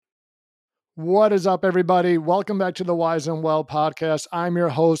What is up, everybody? Welcome back to the Wise and Well podcast. I'm your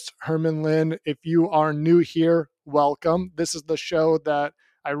host, Herman Lynn. If you are new here, welcome. This is the show that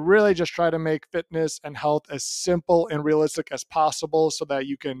I really just try to make fitness and health as simple and realistic as possible so that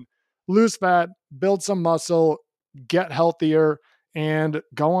you can lose fat, build some muscle, get healthier, and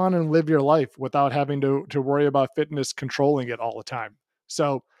go on and live your life without having to worry about fitness controlling it all the time.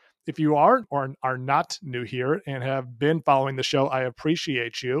 So, if you are or are not new here and have been following the show, I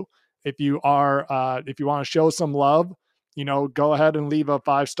appreciate you. If you want to show some love, go ahead and leave a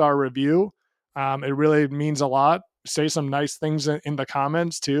 5-star review. It really means a lot. Say some nice things in the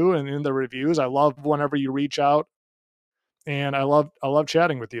comments too, and in the reviews. I love whenever you reach out, and I love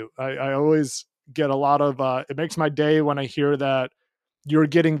chatting with you. I always get a lot of. It makes my day when I hear that you're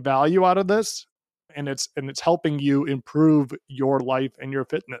getting value out of this, and it's helping you improve your life and your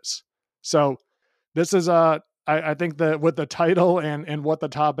fitness. So this is I think that with the title and what the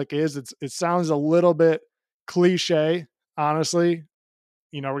topic is, it sounds a little bit cliche, honestly.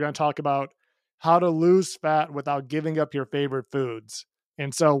 We're going to talk about how to lose fat without giving up your favorite foods.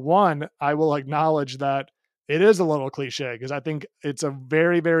 And so, one, I will acknowledge that it is a little cliche because I think it's a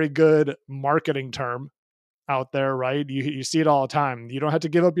very, very good marketing term out there, right? You see it all the time. You don't have to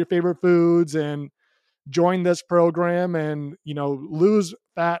give up your favorite foods and join this program and lose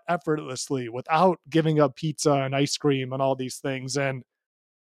fat effortlessly without giving up pizza and ice cream and all these things. And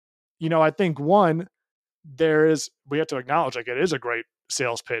I think one, we have to acknowledge, like, it is a great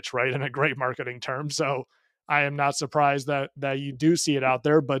sales pitch, right, and a great marketing term. So I am not surprised that you do see it out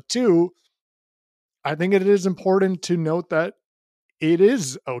there. But two, I think it is important to note that it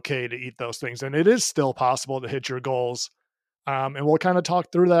is okay to eat those things and it is still possible to hit your goals. And we'll kind of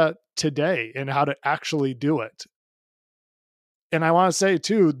talk through that today and how to actually do it. And I want to say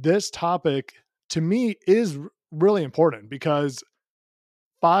too, this topic to me is really important because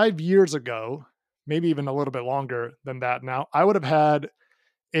 5 years ago, maybe even a little bit longer than that now, I would have had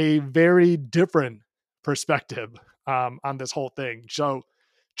a very different perspective on this whole thing. So,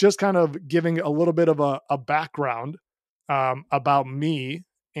 just kind of giving a little bit of a background about me,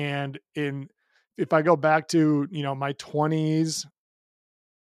 and if I go back to my 20s,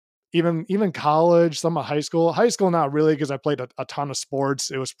 even college, some of high school not really, because I played a ton of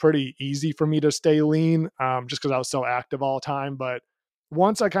sports. It was pretty easy for me to stay lean, just because I was so active all the time. But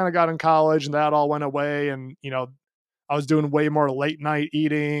once I kind of got in college and that all went away, and I was doing way more late night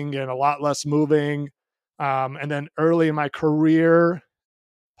eating and a lot less moving. And then early in my career,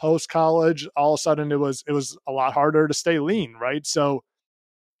 post college, all of a sudden it was a lot harder to stay lean, right? So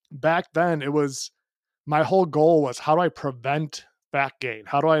back then, it was my whole goal was, how do I prevent fat gain?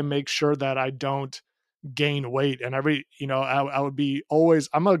 How do I make sure that I don't gain weight? And I would be always,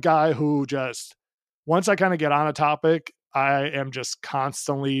 I'm a guy who just, once I kind of get on a topic, I am just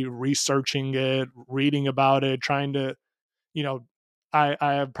constantly researching it, reading about it, trying to, you know, I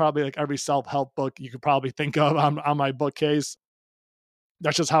have probably like every self-help book you could probably think of on my bookcase.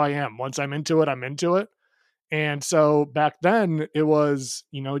 That's just how I am. Once I'm into it, I'm into it. And so back then it was,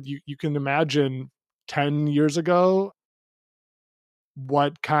 you can imagine 10 years ago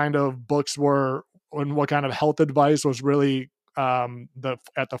what kind of books were and what kind of health advice was really the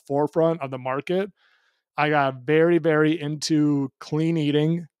at the forefront of the market. I got very, very into clean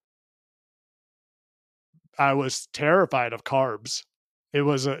eating. I was terrified of carbs. It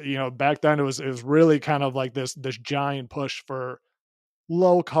was back then it was really kind of like this giant push for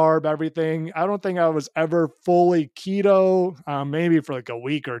low carb everything. I don't think I was ever fully keto, maybe for like a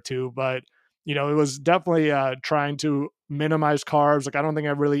week or two, but it was definitely trying to minimize carbs. Like, I don't think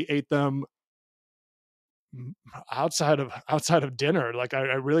I really ate them outside of dinner. Like,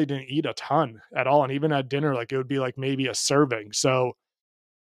 I really didn't eat a ton at all, and even at dinner, like, it would be like maybe a serving. So,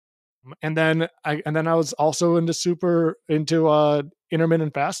 and then I was also into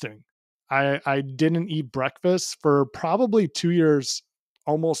intermittent fasting. I didn't eat breakfast for probably 2 years,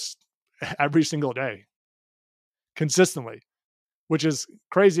 almost every single day, consistently, which is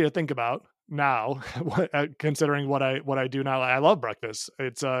crazy to think about now, considering what I do now. I love breakfast.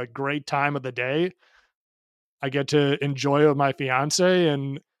 It's a great time of the day. I get to enjoy it with my fiance,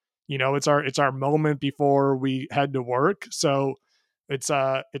 and it's our moment before we head to work. So it's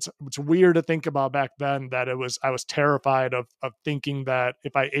weird to think about back then that I was terrified of thinking that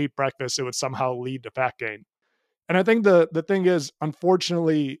if I ate breakfast, it would somehow lead to fat gain. And I think the thing is,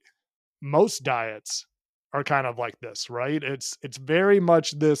 unfortunately, most diets are kind of like this, right? It's very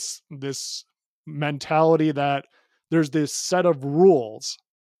much this mentality that there's this set of rules,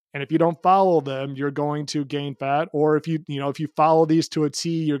 and if you don't follow them, you're going to gain fat. Or if you follow these to a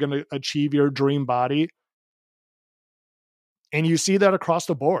T, you're going to achieve your dream body. And you see that across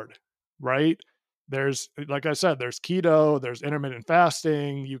the board. right? There's, like I said, there's keto, there's intermittent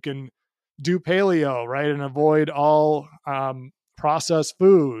fasting. You can do paleo, right? And avoid all processed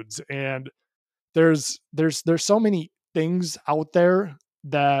foods. And there's so many things out there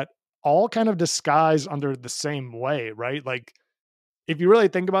that all kind of disguise under the same way, right? Like if you really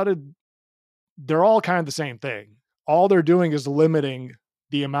think about it, they're all kind of the same thing. All they're doing is limiting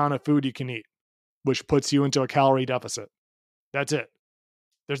the amount of food you can eat, which puts you into a calorie deficit. That's it.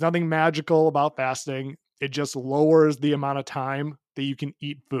 There's nothing magical about fasting. It just lowers the amount of time that you can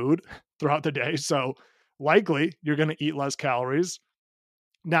eat food throughout the day. So likely you're going to eat less calories.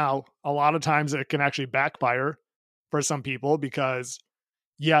 Now, a lot of times it can actually backfire for some people because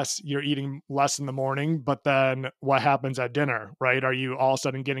yes, you're eating less in the morning, but then what happens at dinner, right? Are you all of a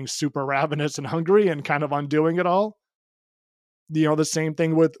sudden getting super ravenous and hungry and kind of undoing it all? The same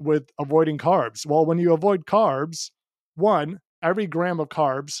thing with avoiding carbs. Well, when you avoid carbs, one, every gram of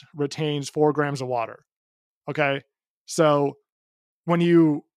carbs retains 4 grams of water. Okay? So, when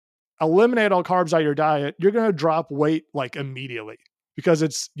you eliminate all carbs out of your diet, you're going to drop weight like immediately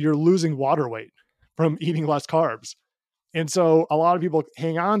because you're losing water weight from eating less carbs. And so a lot of people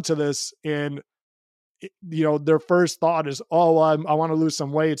hang on to this and their first thought is, "Oh, well, I want to lose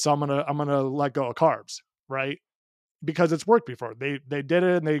some weight, so I'm going to let go of carbs." Right? Because it's worked before. They did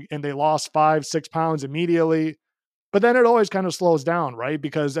it and they lost 5-6 pounds immediately. But then it always kind of slows down, right?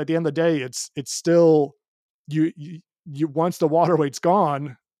 Because at the end of the day, it's still you once the water weight's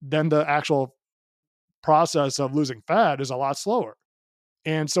gone, then the actual process of losing fat is a lot slower.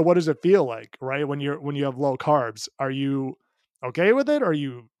 And so what does it feel like, right? When you have low carbs, are you okay with it? Are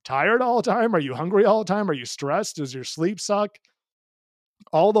you tired all the time? Are you hungry all the time? Are you stressed? Does your sleep suck?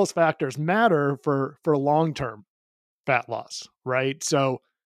 All those factors matter for long-term fat loss, right? So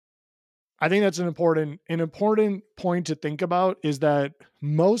I think that's an important point to think about is that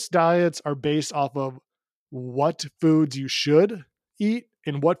most diets are based off of what foods you should eat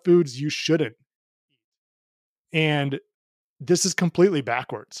and what foods you shouldn't. And this is completely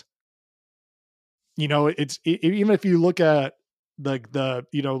backwards. Even if you look at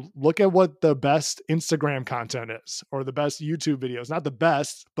look at what the best Instagram content is or the best YouTube videos, not the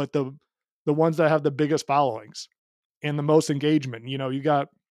best, but the ones that have the biggest followings and the most engagement. You got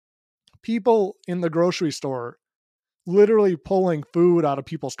people in the grocery store literally pulling food out of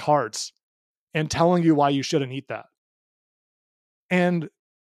people's carts and telling you why you shouldn't eat that. And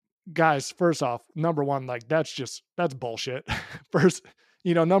guys, first off, number one, like that's bullshit. First,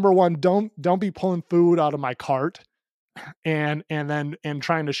 number one, don't be pulling food out of my cart and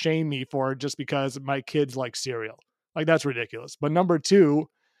trying to shame me for it just because my kids like cereal. Like that's ridiculous. But number two,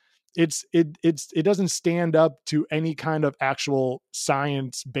 it doesn't stand up to any kind of actual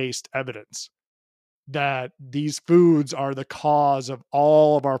science-based evidence that these foods are the cause of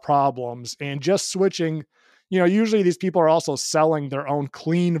all of our problems. And just switching, usually these people are also selling their own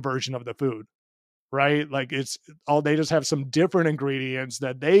clean version of the food, right? Like they just have some different ingredients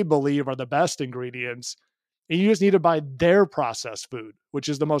that they believe are the best ingredients. And you just need to buy their processed food, which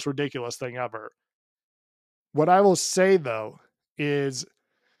is the most ridiculous thing ever. What I will say though is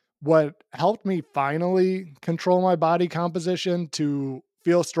what helped me finally control my body composition to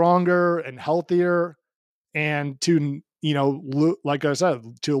feel stronger and healthier and to, like I said,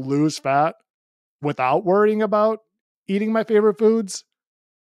 to lose fat without worrying about eating my favorite foods,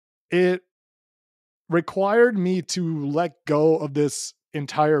 it required me to let go of this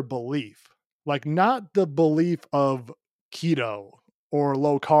entire belief. Like, not the belief of keto or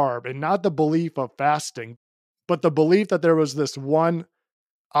low carb and not the belief of fasting, but the belief that there was this one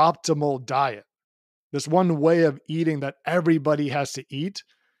optimal diet, this one way of eating that everybody has to eat,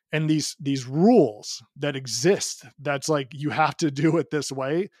 and these rules that exist that's like you have to do it this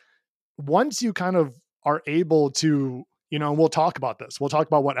way. Once you kind of are able to, and we'll talk about this, we'll talk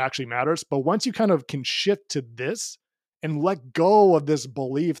about what actually matters, but once you kind of can shift to this and let go of this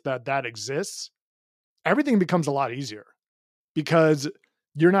belief that exists, everything becomes a lot easier because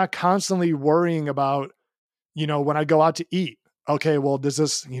you're not constantly worrying about, when I go out to eat, okay, well, does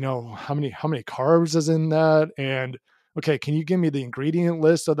this, how many carbs is in that? And okay, can you give me the ingredient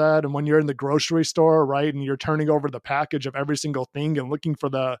list of that? And when you're in the grocery store, right, and you're turning over the package of every single thing and looking for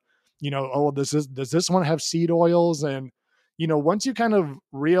the, oh, does this one have seed oils? And, once you kind of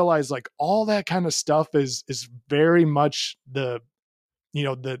realize like all that kind of stuff is very much the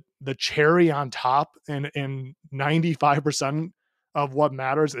cherry on top, and 95% of what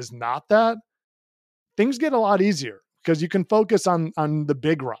matters is not that, things get a lot easier because you can focus on the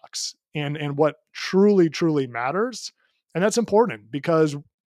big rocks and what truly matters. And that's important because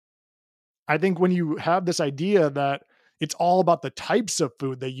I think when you have this idea that it's all about the types of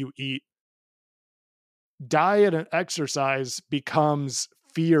food that you eat, diet and exercise becomes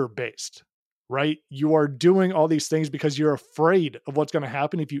fear-based, right? You are doing all these things because you're afraid of what's going to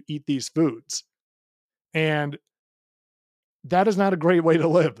happen if you eat these foods. And that is not a great way to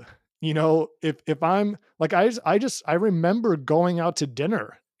live. If I'm like, I remember going out to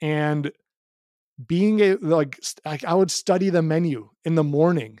dinner and being I would study the menu in the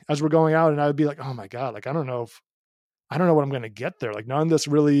morning as we're going out, and I would be like, oh my God, like, I don't know what I'm going to get there. Like, none of this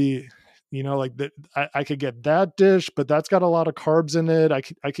really, like that. I could get that dish, but that's got a lot of carbs in it.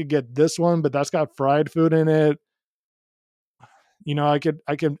 I could get this one, but that's got fried food in it. I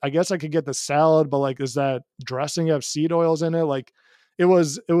guess I could get the salad, but like, is that dressing have seed oils in it? Like, it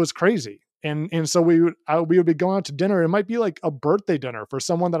was crazy. And so we would be going out to dinner. It might be like a birthday dinner for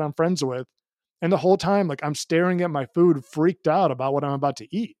someone that I'm friends with. And the whole time, like, I'm staring at my food, freaked out about what I'm about to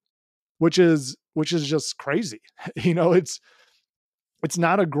eat, which is just crazy. It's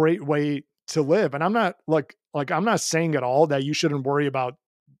not a great way to live. And I'm not I'm not saying at all that you shouldn't worry about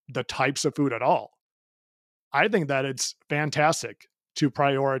the types of food at all. I think that it's fantastic to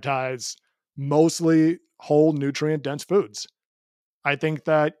prioritize mostly whole nutrient dense foods. I think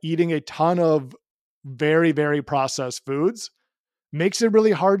that eating a ton of very, very processed foods makes it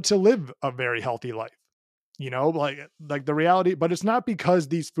really hard to live a very healthy life. Like the reality, but it's not because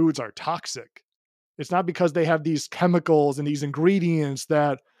these foods are toxic. It's not because they have these chemicals and these ingredients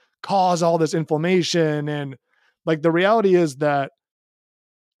that cause all this inflammation. And like, the reality is that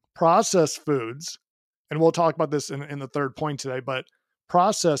processed foods, and we'll talk about this in the third point today, but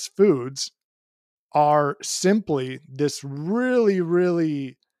processed foods are simply this really,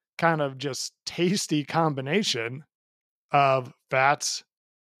 really kind of just tasty combination of fats,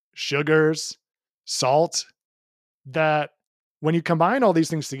 sugars, salt, that when you combine all these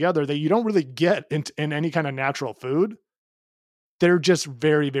things together that you don't really get in any kind of natural food, they're just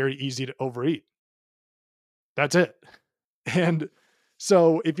very, very easy to overeat. That's it. And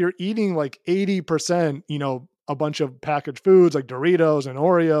so if you're eating like 80%, a bunch of packaged foods like Doritos and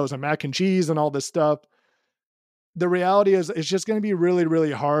Oreos and mac and cheese and all this stuff, the reality is it's just going to be really,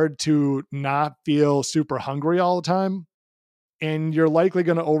 really hard to not feel super hungry all the time. And you're likely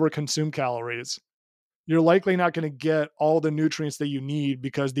going to overconsume calories. You're likely not going to get all the nutrients that you need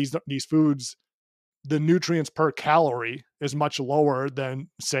because these foods, the nutrients per calorie is much lower than,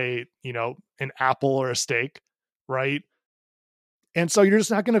 say, an apple or a steak, right? And so you're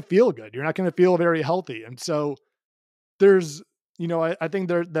just not going to feel good. You're not going to feel very healthy. And so there's, I think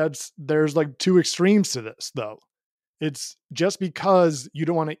there's like two extremes to this though. It's just because you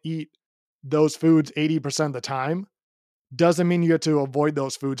don't want to eat those foods 80% of the time doesn't mean you get to avoid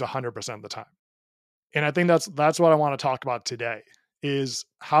those foods 100% of the time. And I think that's what I want to talk about today is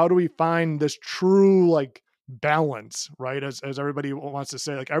how do we find this true like balance, right? As everybody wants to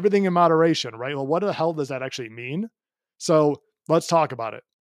say, like, everything in moderation, right? Well, what the hell does that actually mean? So let's talk about it.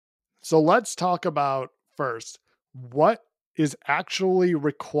 So let's talk about first what is actually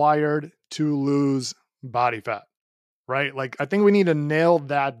required to lose body fat, right? Like, I think we need to nail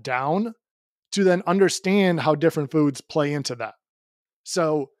that down to then understand how different foods play into that.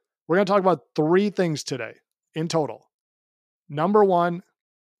 So we're going to talk about three things today in total. Number one,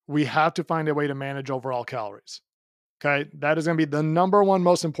 we have to find a way to manage overall calories. Okay. That is going to be the number one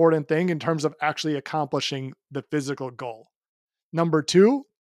most important thing in terms of actually accomplishing the physical goal. Number two,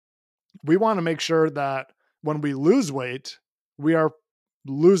 we want to make sure that when we lose weight, we are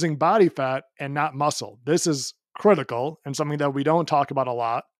losing body fat and not muscle. This is critical and something that we don't talk about a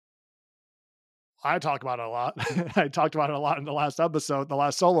lot. I talk about it a lot. I talked about it a lot in the last episode, the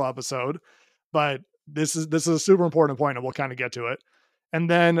last solo episode, but this is a super important point and we'll kind of get to it. And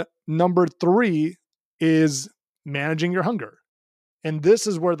then number three is managing your hunger. And this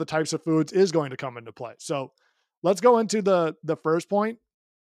is where the types of foods is going to come into play. So let's go into the first point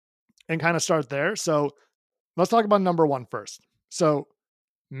and kind of start there. So let's talk about number one first. So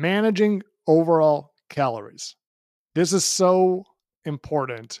managing overall calories. This is so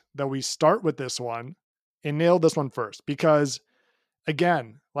important that we start with this one and nail this one first, because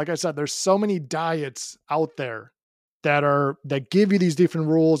again, like I said, there's so many diets out there that give you these different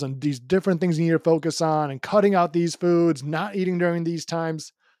rules and these different things you need to focus on and cutting out these foods, not eating during these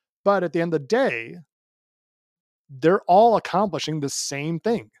times. But at the end of the day, they're all accomplishing the same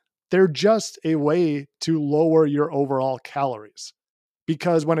thing. They're just a way to lower your overall calories.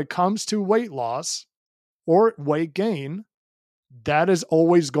 Because when it comes to weight loss or weight gain, that is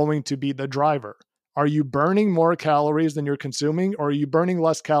always going to be the driver. Are you burning more calories than you're consuming, or are you burning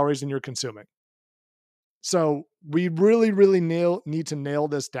less calories than you're consuming? So we really, really need to nail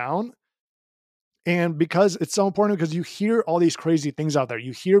this down. And because it's so important, because you hear all these crazy things out there.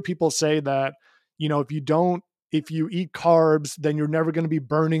 You hear people say that, if you eat carbs, then you're never going to be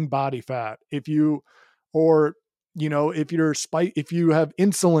burning body fat. Or, if you have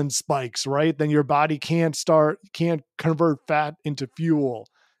insulin spikes, right, then your body can't convert fat into fuel.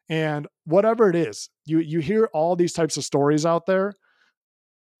 And whatever it is, you hear all these types of stories out there,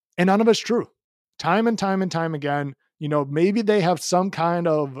 and none of it's true. Time and time and time again, maybe they have some kind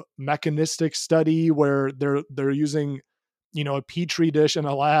of mechanistic study where they're using, a petri dish in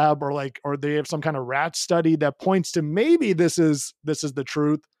a lab, or they have some kind of rat study that points to maybe this is the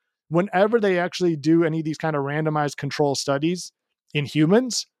truth. Whenever they actually do any of these kind of randomized control studies in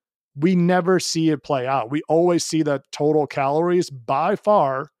humans, we never see it play out. We always see that total calories by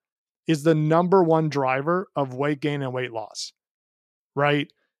far is the number one driver of weight gain and weight loss,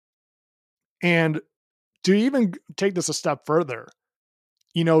 right? And to even take this a step further,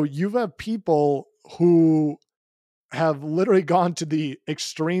 you have people who have literally gone to the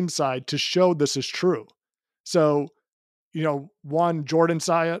extreme side to show this is true. So, one, Jordan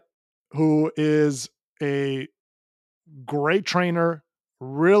Syatt, who is a great trainer,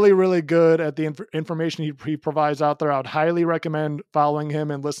 really, really good at the information he provides out there. I would highly recommend following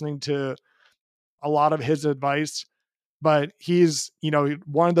him and listening to a lot of his advice. But he's,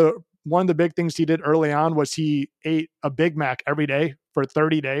 one of the big things he did early on was he ate a Big Mac every day for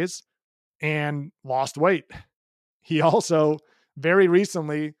 30 days and lost weight. He also very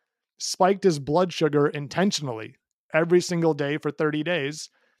recently spiked his blood sugar intentionally every single day for 30 days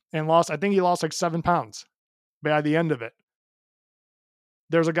and I think he lost like 7 pounds by the end of it.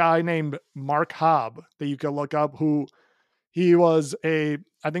 There's a guy named Mark Hobb that you can look up who I think he was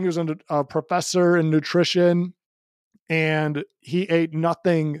a professor in nutrition, and he ate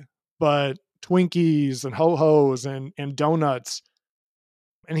nothing but Twinkies and Ho-Hos and donuts.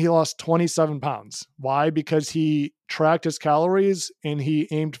 And he lost 27 pounds. Why? Because he tracked his calories and he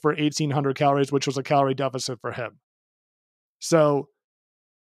aimed for 1,800 calories, which was a calorie deficit for him. So,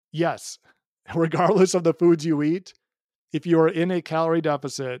 yes, regardless of the foods you eat, if you are in a calorie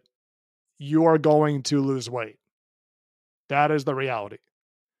deficit, you are going to lose weight. That is the reality.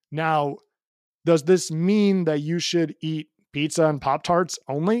 Now, does this mean that you should eat pizza and Pop-Tarts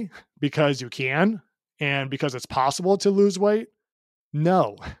only because you can and because it's possible to lose weight?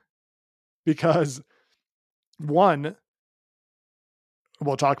 No, because one,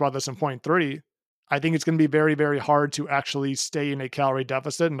 we'll talk about this in point 3. I think it's going to be very, very hard to actually stay in a calorie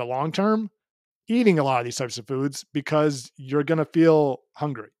deficit in the long term, eating a lot of these types of foods because you're going to feel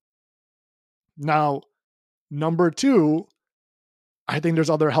hungry. Now, number 2, I think there's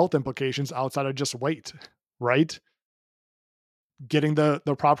other health implications outside of just weight, right? Getting the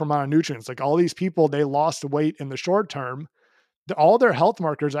proper amount of nutrients. Like all these people, they lost weight in the short term. All their health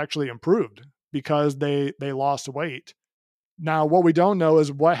markers actually improved because they lost weight. Now, what we don't know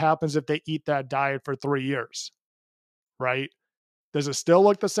is what happens if they eat that diet for 3 years, right? Does it still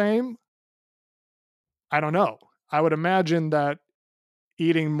look the same? I don't know. I would imagine that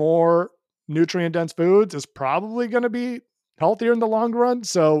eating more nutrient dense foods is probably going to be healthier in the long run.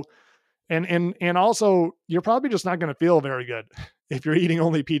 So, and also you're probably just not going to feel very good if you're eating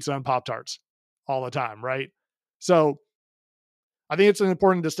only pizza and Pop-Tarts all the time, right? So, I think it's an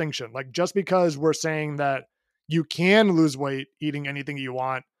important distinction. Like just because we're saying that you can lose weight eating anything you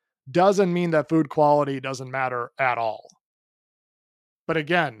want doesn't mean that food quality doesn't matter at all. But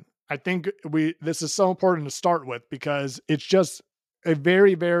again, I think this is so important to start with because it's just a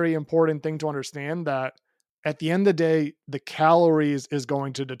very, very important thing to understand that at the end of the day, the calories is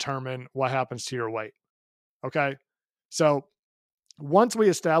going to determine what happens to your weight. Okay. So once we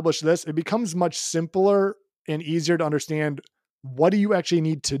establish this, it becomes much simpler and easier to understand what do you actually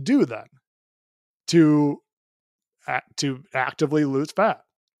need to do then to actively lose fat,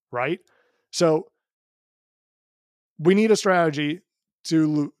 right? So we need a strategy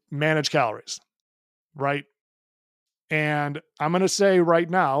to manage calories, right? And I'm going to say right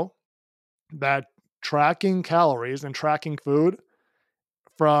now that tracking calories and tracking food,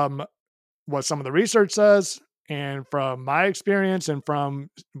 from what some of the research says and from my experience and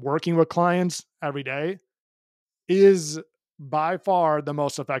from working with clients every day, is by far the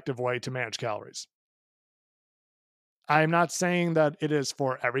most effective way to manage calories. I'm not saying that it is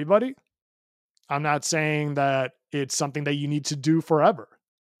for everybody. I'm not saying that it's something that you need to do forever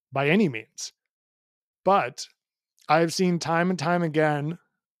by any means. But I've seen time and time again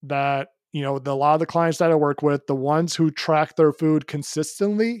that, a lot of the clients that I work with, the ones who track their food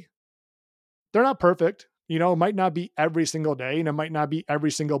consistently, they're not perfect. It might not be every single day and it might not be every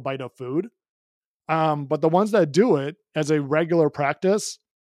single bite of food. But the ones that do it as a regular practice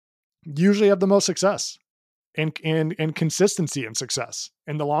usually have the most success and consistency and success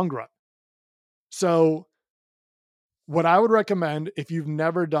in the long run. So, what I would recommend if you've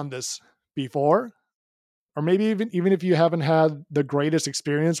never done this before, or maybe even if you haven't had the greatest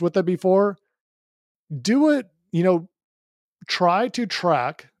experience with it before, do it, try to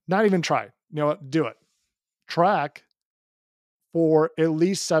track, not even try, do it. Track for at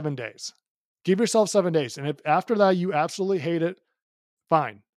least 7 days. Give yourself 7 days. And if after that you absolutely hate it,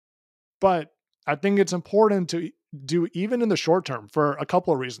 fine. But I think it's important to do even in the short term for a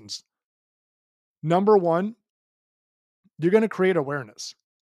couple of reasons. Number one, you're going to create awareness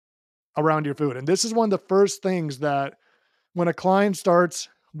around your food. And this is one of the first things that when a client starts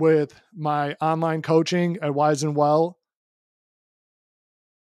with my online coaching at Wise and Well,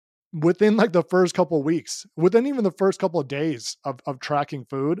 within like the first couple of weeks, within even the first couple of days of tracking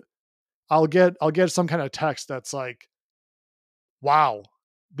food, I'll get some kind of text that's like, wow,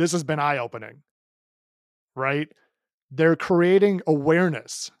 this has been eye-opening, right? They're creating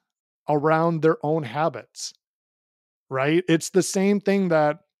awareness around their own habits, right? It's the same thing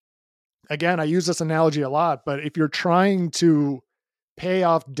that, again, I use this analogy a lot, but if you're trying to pay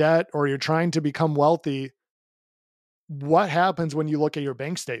off debt or you're trying to become wealthy, what happens when you look at your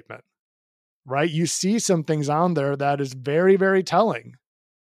bank statement, right? You see some things on there that is very, very telling.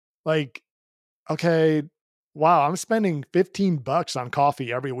 Like, okay, wow, I'm spending $15 on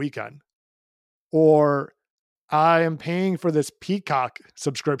coffee every weekend. Or I am paying for this Peacock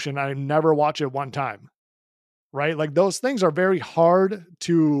subscription. I never watch it one time, right? Like those things are very hard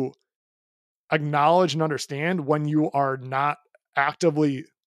to acknowledge and understand when you are not actively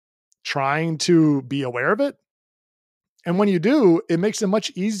trying to be aware of it. And when you do, it makes it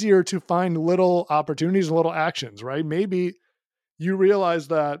much easier to find little opportunities and little actions, right? Maybe you realize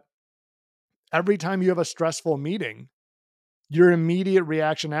that every time you have a stressful meeting, your immediate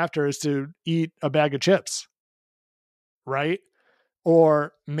reaction after is to eat a bag of chips, right?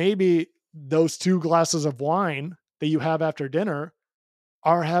 Or maybe those 2 glasses of wine that you have after dinner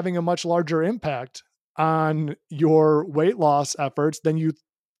are having a much larger impact on your weight loss efforts than you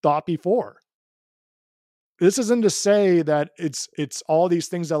thought before. This isn't to say that it's all these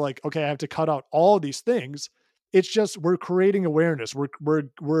things that like, okay, I have to cut out all these things. It's just we're creating awareness.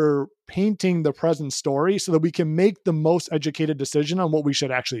 We're painting the present story so that we can make the most educated decision on what we should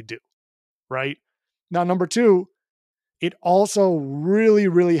actually do, right? Now, number 2, it also really,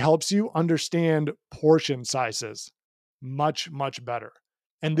 really helps you understand portion sizes much, much better.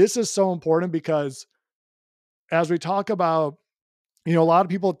 And this is so important because as we talk about, a lot of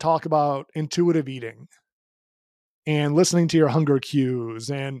people talk about intuitive eating and listening to your hunger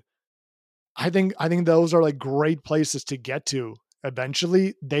cues. And I think those are like great places to get to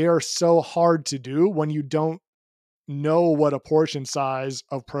eventually. They are so hard to do when you don't know what a portion size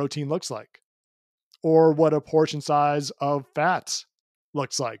of protein looks like or what a portion size of fats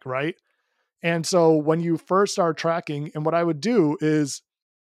looks like, right? And so when you first start tracking, and what I would do is,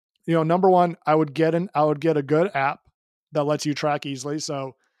 number one, I would get a good app that lets you track easily.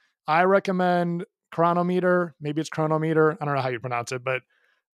 So I recommend Chronometer. Maybe it's Chronometer. I don't know how you pronounce it, but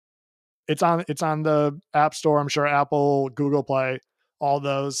it's on the App Store. I'm sure Apple, Google Play, all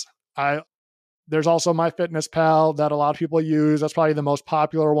those. I There's also MyFitnessPal that a lot of people use. That's probably the most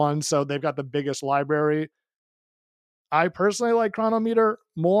popular one. So they've got the biggest library. I personally like Chronometer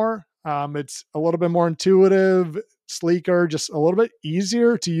more. It's a little bit more intuitive, sleeker, just a little bit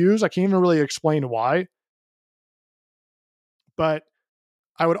easier to use. I can't even really explain why, but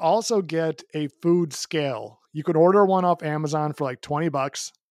I would also get a food scale. You could order one off Amazon for like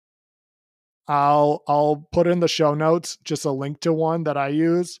 $20. I'll put in the show notes just a link to one that I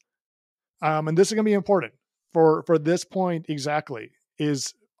use. And this is going to be important for this point exactly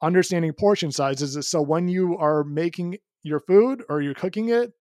is understanding portion sizes. So when you are making your food or you're cooking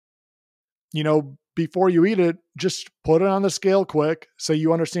it, before you eat it, just put it on the scale quick so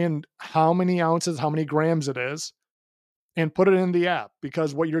you understand how many ounces, how many grams it is, and put it in the app.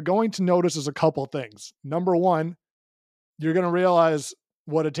 Because what you're going to notice is a couple things. Number one, you're going to realize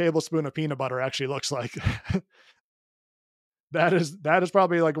what a tablespoon of peanut butter actually looks like. That is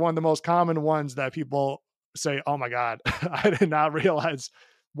probably like one of the most common ones that people say, "Oh my God, I did not realize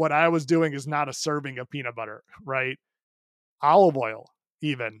what I was doing is not a serving of peanut butter," right? Olive oil,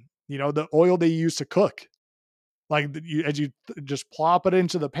 even, the oil they use to cook. Like as you just plop it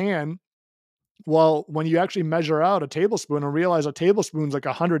into the pan. Well, when you actually measure out a tablespoon and realize a tablespoon's like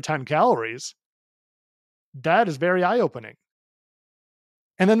 110 calories, that is very eye opening.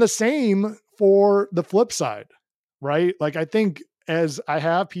 And then the same for the flip side, right? Like I think as I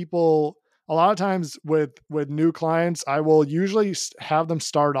have people a lot of times with new clients, I will usually have them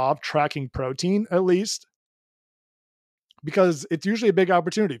start off tracking protein at least because it's usually a big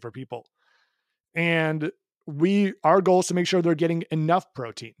opportunity for people. And our goal is to make sure they're getting enough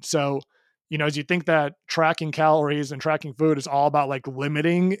protein. So, as you think that tracking calories and tracking food is all about like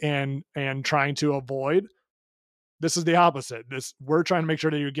limiting and trying to avoid, this is the opposite. We're trying to make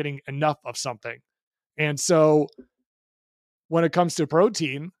sure that you're getting enough of something. And so when it comes to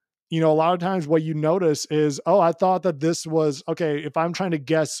protein, a lot of times what you notice is, oh, I thought that this was okay. If I'm trying to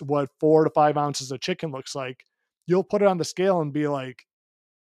guess what 4 to 5 ounces of chicken looks like, you'll put it on the scale and be like,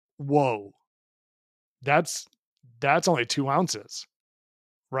 whoa, that's only 2 ounces.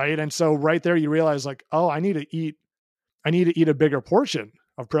 Right. And so right there, you realize like, oh, I need to eat a bigger portion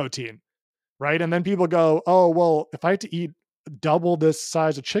of protein. Right. And then people go, oh, well, if I have to eat double this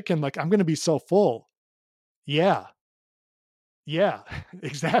size of chicken, like I'm going to be so full. Yeah. Yeah,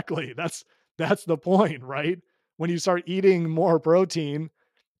 exactly. That's the point, right? When you start eating more protein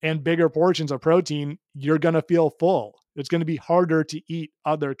and bigger portions of protein, you're going to feel full. It's going to be harder to eat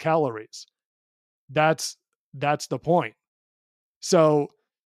other calories. That's that's the point. So,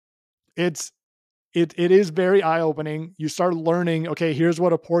 it's it is very eye-opening. You start learning, okay, here's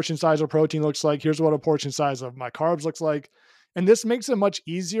what a portion size of protein looks like. Here's what a portion size of my carbs looks like. And this makes it much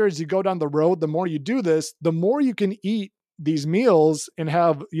easier as you go down the road. The more you do this, the more you can eat these meals and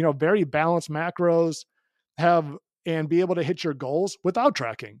have, very balanced macros, have and be able to hit your goals without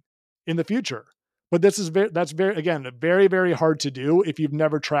tracking in the future. But that's very again, very very hard to do if you've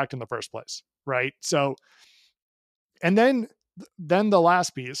never tracked in the first place, right? So, and then the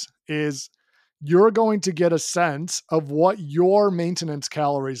last piece is you're going to get a sense of what your maintenance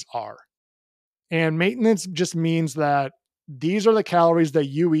calories are. And maintenance just means that these are the calories that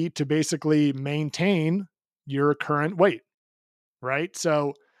you eat to basically maintain your current weight, right?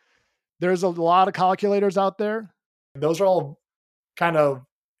 So there's a lot of calculators out there. Those are all kind of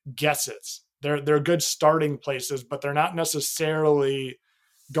guesses. They're good starting places, but they're not necessarily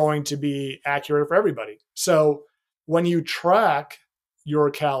going to be accurate for everybody. So when you track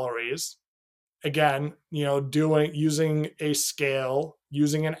your calories, again, using a scale,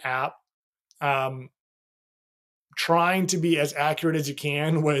 using an app, um, trying to be as accurate as you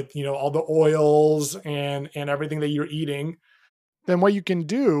can with, all the oils and everything that you're eating, then what you can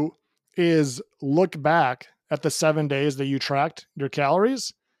do is look back at the 7 days that you tracked your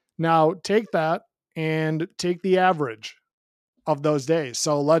calories. Now take that and take the average of those days.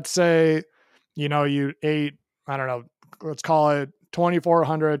 So let's say, you ate, I don't know, let's call it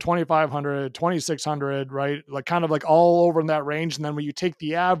 2,400, 2,500, 2,600, right? Like kind of like all over in that range. And then when you take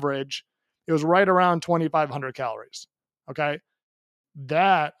the average, it was right around 2,500 calories. Okay.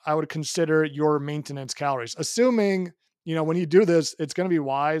 That I would consider your maintenance calories, assuming, when you do this, it's going to be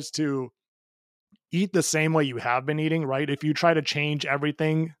wise to eat the same way you have been eating, right? If you try to change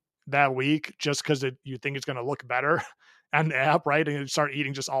everything that week just because you think it's going to look better on the app, right? And you start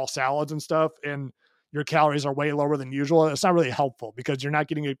eating just all salads and stuff, and your calories are way lower than usual, it's not really helpful because you're not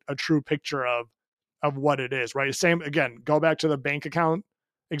getting a true picture of what it is, right? Same again, go back to the bank account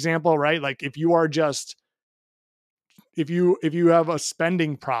example, right? Like if you have a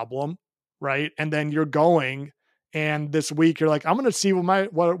spending problem, right? And then you're going and this week you're like, I'm going to see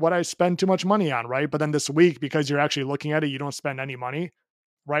what I spend too much money on, right? But then this week, because you're actually looking at it, you don't spend any money,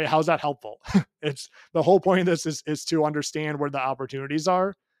 right? How's that helpful? It's the whole point of this is to understand where the opportunities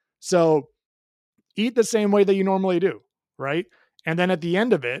are. So eat the same way that you normally do, right? And then at the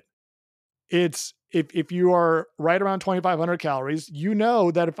end of it, it's if you are right around 2,500 calories, you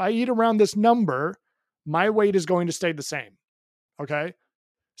know that if I eat around this number, my weight is going to stay the same. Okay.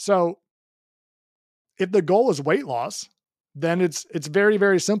 So if the goal is weight loss, then it's very,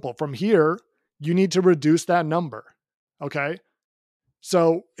 very simple. From here, you need to reduce that number. Okay.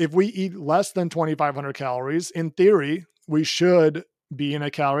 So if we eat less than 2,500 calories, in theory, we should be in a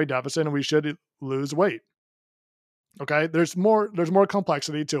calorie deficit and we should lose weight. Okay. There's more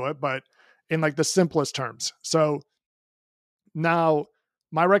complexity to it, but in like the simplest terms. So now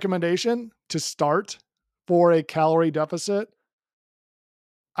my recommendation to start for a calorie deficit,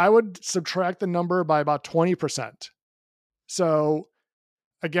 I would subtract the number by about 20%. So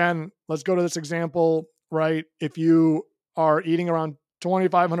again, let's go to this example, right? If you are eating around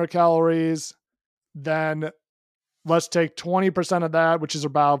 2,500 calories, then let's take 20% of that, which is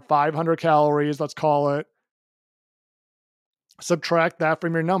about 500 calories, let's call it. Subtract that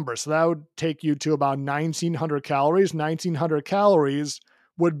from your number. So that would take you to about 1,900 calories. 1,900 calories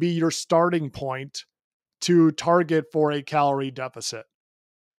would be your starting point to target for a calorie deficit.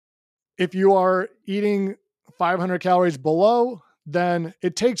 If you are eating 500 calories below, then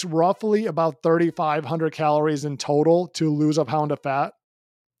it takes roughly about 3,500 calories in total to lose a pound of fat.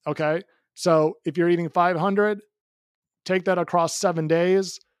 Okay. So if you're eating 500, take that across 7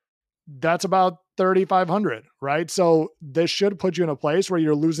 days. That's about 3,500, right? So this should put you in a place where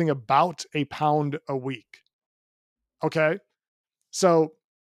you're losing about a pound a week. Okay. So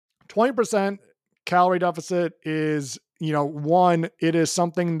 20% calorie deficit is, one, it is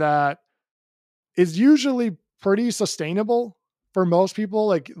something that is usually pretty sustainable for most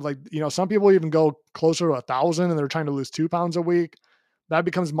people. Some people even go closer to 1,000 and they're trying to lose 2 pounds a week. That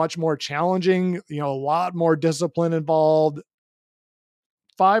becomes much more challenging, a lot more discipline involved.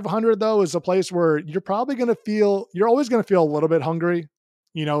 500 though is a place where you're always going to feel a little bit hungry.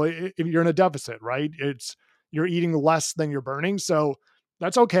 If you're in a deficit, right? You're eating less than you're burning. So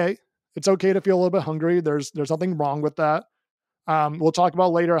that's okay. It's okay to feel a little bit hungry. There's nothing wrong with that. We'll talk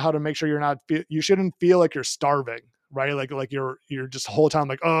about later how to make sure you shouldn't feel like you're starving, right? Like you're just the whole time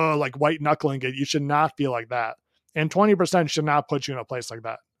like, oh, like white knuckling it. You should not feel like that. And 20% should not put you in a place like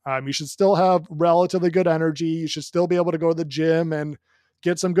that. You should still have relatively good energy. You should still be able to go to the gym and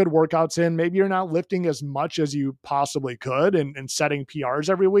get some good workouts in. Maybe you're not lifting as much as you possibly could and setting PRs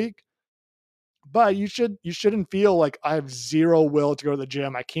every week, but you shouldn't feel like I have zero will to go to the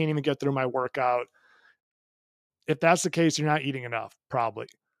gym. I can't even get through my workout. If that's the case, you're not eating enough, probably,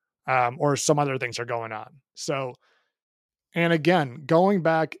 or some other things are going on. So, and again, going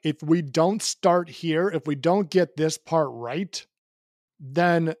back, if we don't start here, if we don't get this part right,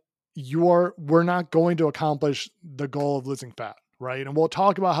 then we're not going to accomplish the goal of losing fat, right? And we'll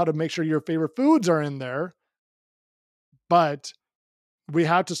talk about how to make sure your favorite foods are in there, but we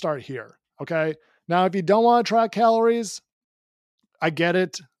have to start here. Okay. Now, if you don't want to track calories, I get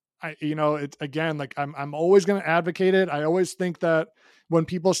it. It's again, like I'm always going to advocate it. I always think that when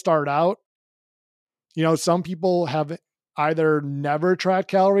people start out, some people have either never tracked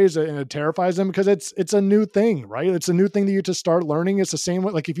calories and it terrifies them because it's a new thing, right? It's a new thing that you just start learning. It's the same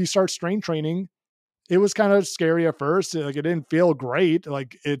way, like if you start strength training, it was kind of scary at first. Like it didn't feel great.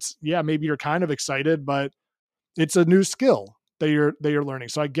 Like maybe you're kind of excited, but it's a new skill that you're learning.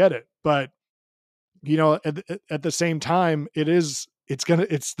 So I get it. But at the same time, it's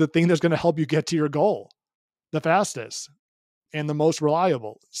the thing that's going to help you get to your goal the fastest and the most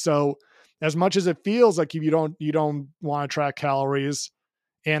reliable. So as much as it feels like you don't want to track calories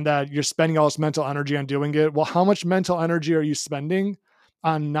and that you're spending all this mental energy on doing it, well, how much mental energy are you spending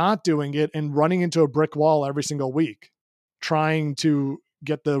on not doing it and running into a brick wall every single week, trying to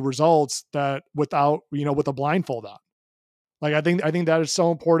get the results that without, with a blindfold on? Like, I think that is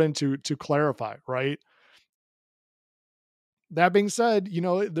so important to clarify, right? That being said,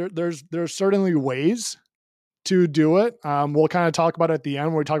 there's certainly ways to do it. We'll kind of talk about it at the end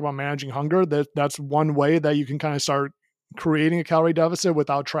when we talk about managing hunger. That's one way that you can kind of start creating a calorie deficit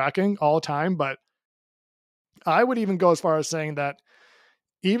without tracking all the time. But I would even go as far as saying that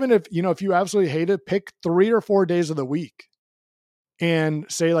even if you absolutely hate it, pick 3 or 4 days of the week and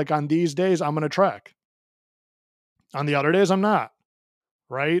say, like, on these days, I'm going to track. On the other days, I'm not.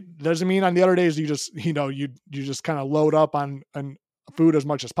 Right? Doesn't mean on the other days you just, you just kind of load up on food as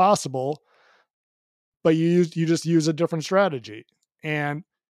much as possible, but you just use a different strategy. And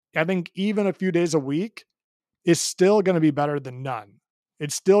I think even a few days a week is still going to be better than none.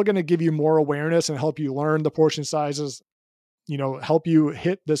 It's still going to give you more awareness and help you learn the portion sizes, help you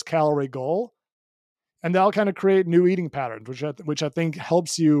hit this calorie goal. And that'll kind of create new eating patterns, which I think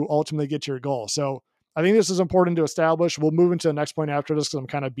helps you ultimately get to your goal. So I think this is important to establish. We'll move into the next point after this because I'm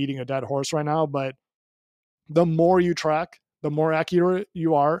kind of beating a dead horse right now. But the more you track, the more accurate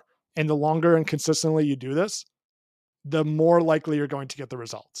you are, and the longer and consistently you do this, the more likely you're going to get the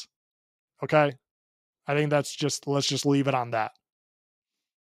results. Okay. I think let's just leave it on that.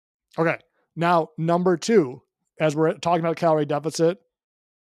 Okay. Now, number 2, as we're talking about calorie deficit,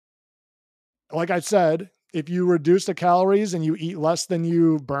 like I said, if you reduce the calories and you eat less than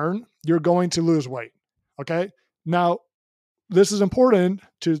you burn, you're going to lose weight. Okay. Now, this is important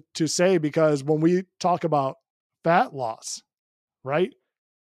to say because when we talk about fat loss, right?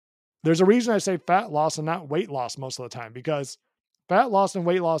 There's a reason I say fat loss and not weight loss most of the time, because fat loss and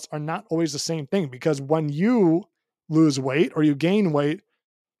weight loss are not always the same thing. Because when you lose weight or you gain weight,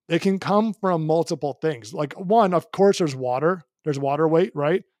 it can come from multiple things. Like, one, of course, there's water weight,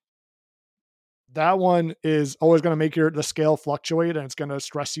 right? That one is always going to make the scale fluctuate, and it's going to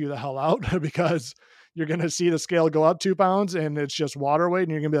stress you the hell out because you're going to see the scale go up 2 pounds and it's just water weight.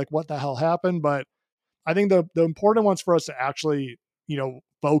 And you're going to be like, what the hell happened? But I think the important ones for us to actually,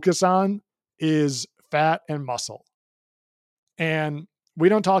 focus on is fat and muscle. And we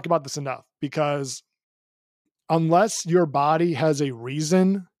don't talk about this enough because unless your body has a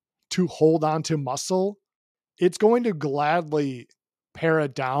reason to hold on to muscle, it's going to gladly pare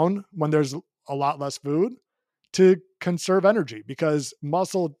it down when there's a lot less food to conserve energy, because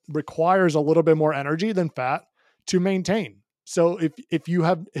muscle requires a little bit more energy than fat to maintain. So if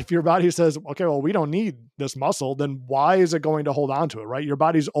your body says, okay, well, we don't need this muscle, then why is it going to hold on to it, right? Your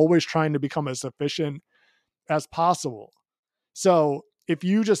body's always trying to become as efficient as possible. So if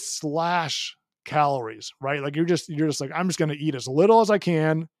you just slash calories, right? Like you're just like, I'm just going to eat as little as I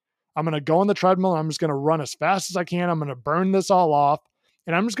can. I'm going to go on the treadmill. I'm just going to run as fast as I can. I'm going to burn this all off,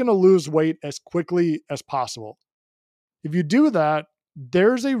 and I'm just going to lose weight as quickly as possible. If you do that,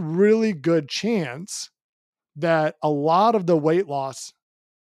 there's a really good chance that a lot of the weight loss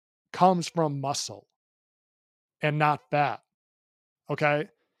comes from muscle and not fat. Okay.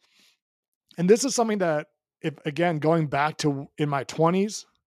 And this is something that, if again, going back to in my 20s,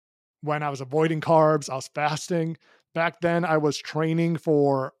 when I was avoiding carbs, I was fasting. Back then, I was training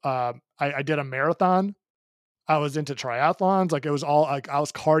for, I did a marathon. I was into triathlons. Like it was all like I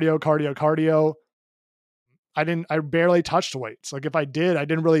was cardio. I barely touched weights. Like if I did,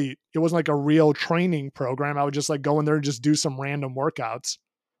 it wasn't like a real training program. I would just like go in there and just do some random workouts.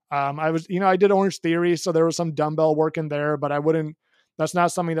 I did Orange Theory, so there was some dumbbell work in there, but that's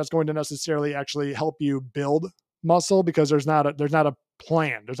not something that's going to necessarily actually help you build muscle, because there's not a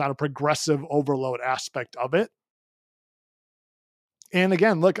plan. There's not a progressive overload aspect of it. And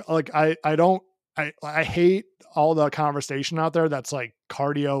again, look, like I hate all the conversation out there that's like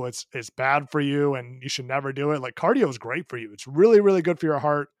cardio it's bad for you and you should never do it. Like cardio is great for you. It's really, really good for your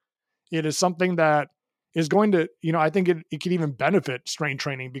heart. It is something that is going to, I think it can even benefit strength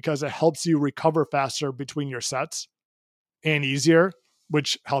training, because it helps you recover faster between your sets and easier,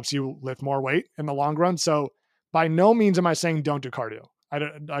 which helps you lift more weight in the long run. So by no means am I saying don't do cardio.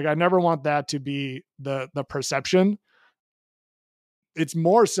 I never want that to be the perception. It's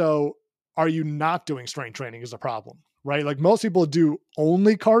more so, are you not doing strength training is a problem, right? Like most people do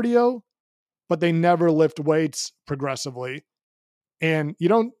only cardio, but they never lift weights progressively. And you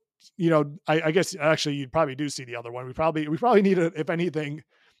don't, I guess actually you probably do see the other one. We probably need to, if anything,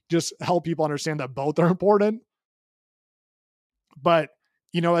 just help people understand that both are important. But,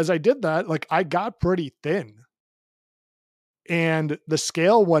 as I did that, like I got pretty thin and the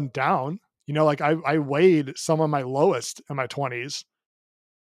scale went down, like I weighed some of my lowest in my 20s,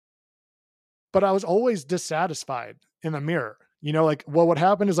 but I was always dissatisfied in the mirror. Like what would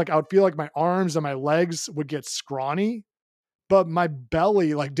happen is like I would feel like my arms and my legs would get scrawny, but my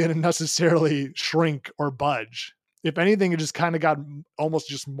belly like didn't necessarily shrink or budge. If anything, it just kind of got almost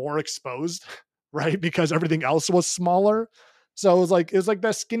just more exposed, right? Because everything else was smaller. So it was like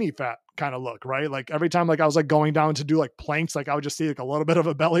that skinny fat kind of look, right? Like every time like I was like going down to do like planks, like I would just see like a little bit of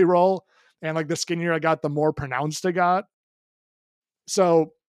a belly roll, and like the skinnier I got, the more pronounced it got.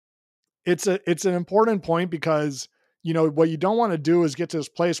 So it's an important point, because what you don't want to do is get to this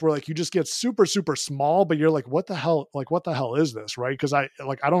place where like you just get super, super small, but you're like, what the hell is this? Right. Cause I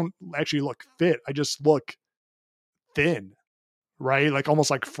don't actually look fit. I just look thin, right? Like almost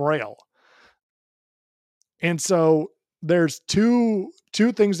like frail. And so there's two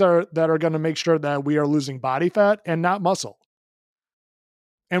things that are going to make sure that we are losing body fat and not muscle.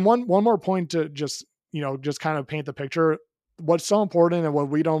 And one more point to just kind of paint the picture. What's so important and what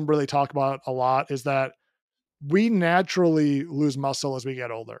we don't really talk about a lot is that we naturally lose muscle as we get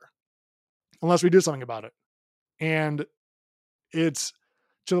older, unless we do something about it. And it's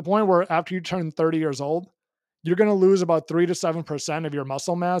to the point where after you turn 30 years old, you're going to lose about 3 to 7% of your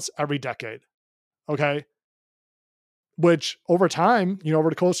muscle mass every decade. Okay. Which over time, over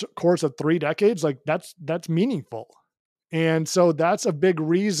the course of 3 decades, like that's meaningful. And so that's a big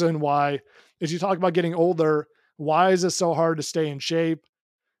reason why, as you talk about getting older, why is it so hard to stay in shape?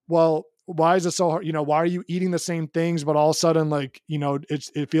 Well, why is it so hard? Why are you eating the same things, but all of a sudden, like,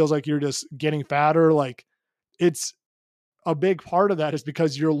 it feels like you're just getting fatter. Like it's a big part of that is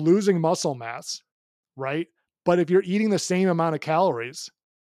because you're losing muscle mass, right? But if you're eating the same amount of calories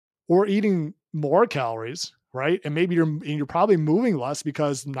or eating more calories, right? And maybe you're probably moving less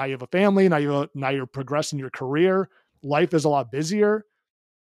because now you have a family, now you're progressing your career. Life is a lot busier.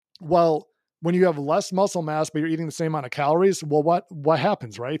 Well, when you have less muscle mass, but you're eating the same amount of calories, well, what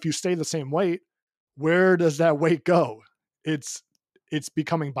happens, right? If you stay the same weight, where does that weight go? It's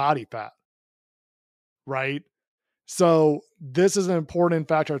becoming body fat, right? So this is an important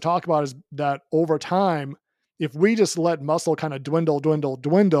factor to talk about, is that over time, if we just let muscle kind of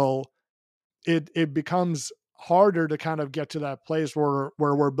dwindle, it becomes harder to kind of get to that place where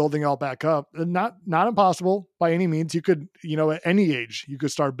we're building all back up. And not impossible by any means. You could, at any age, you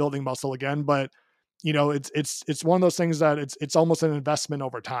could start building muscle again, but it's one of those things that it's almost an investment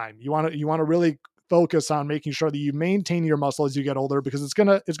over time. You want to really focus on making sure that you maintain your muscle as you get older, because it's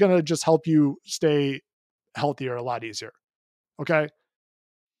going to just help you stay healthier, a lot easier. Okay.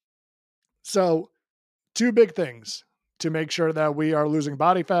 So, two big things to make sure that we are losing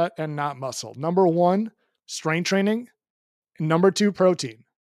body fat and not muscle. Number one, strength training. Number two, protein.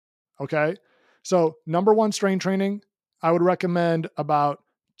 Okay. So, number one, strength training, I would recommend about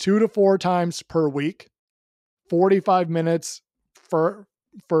 2 to 4 times per week. 45 minutes for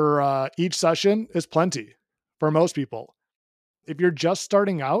each session is plenty for most people. If you're just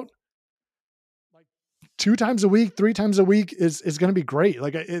starting out, like 2 times a week, 3 times a week is going to be great.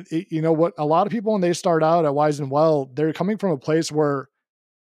 Like you know what, a lot of people when they start out at Wise and Well, they're coming from a place where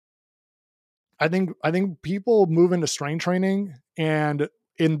I think people move into strength training and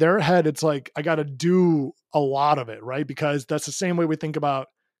in their head it's like I got to do a lot of it, right? Because that's the same way we think about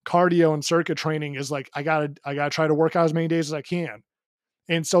cardio and circuit training is like I got to try to work out as many days as I can.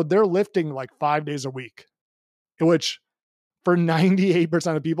 And so they're lifting like 5 days a week, which for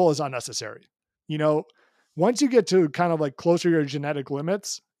 98% of people is unnecessary. You know, once you get to kind of like closer to your genetic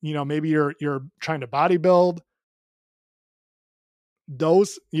limits, maybe you're trying to bodybuild,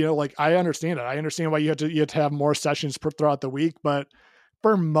 those, like I understand it. I understand why you have to have more sessions throughout the week, but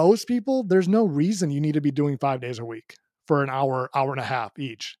for most people, there's no reason you need to be doing 5 days a week for an hour, hour and a half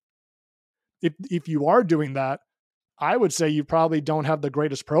each. If you are doing that, I would say you probably don't have the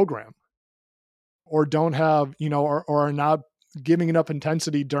greatest program or don't have, or are not giving enough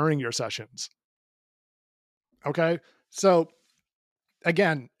intensity during your sessions. Okay. So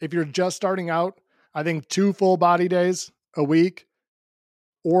again, if you're just starting out, I think 2 full body days a week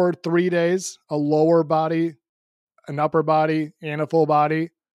or 3 days, a lower body, an upper body, and a full body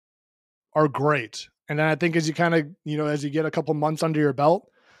are great. And then I think as you kind of, as you get a couple months under your belt,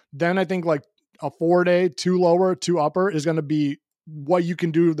 then I think like a 4 day, 2 lower, 2 upper is going to be what you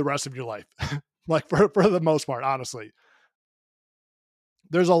can do the rest of your life. Like for the most part, honestly,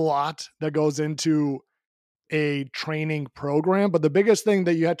 there's a lot that goes into a training program, but the biggest thing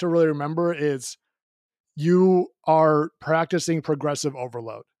that you have to really remember is you are practicing progressive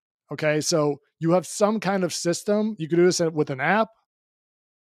overload. Okay. So you have some kind of system. You could do this with an app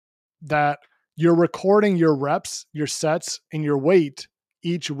that you're recording your reps, your sets, and your weight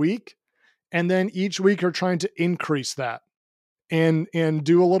each week. And then each week you're trying to increase that and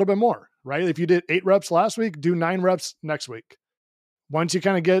do a little bit more, right? If you did 8 reps last week, do 9 reps next week. Once you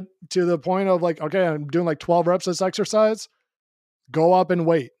kind of get to the point of like, okay, I'm doing like 12 reps this exercise, go up and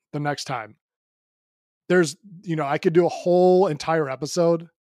wait the next time. There's, I could do a whole entire episode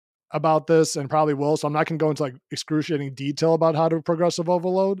about this and probably will. So I'm not going to go into like excruciating detail about how to progressive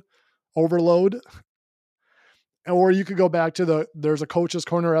overload. Or you could go back to there's a Coach's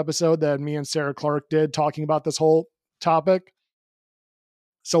Corner episode that me and Sarah Clark did talking about this whole topic.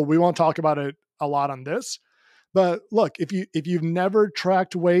 So we won't talk about it a lot on this. But look, if you've never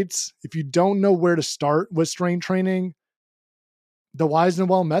tracked weights, if you don't know where to start with strength training, the Wise and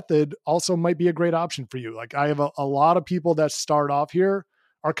Well method also might be a great option for you. Like I have a lot of people that start off here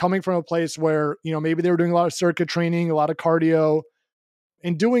are coming from a place where, maybe they were doing a lot of circuit training, a lot of cardio,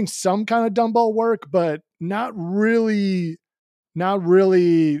 and doing some kind of dumbbell work, but not really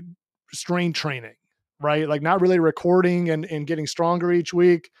strength training, right? Like not really recording and getting stronger each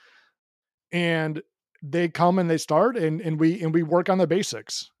week. And they come and they start and we work on the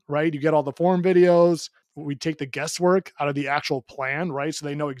basics, right? You get all the form videos. We take the guesswork out of the actual plan, right? So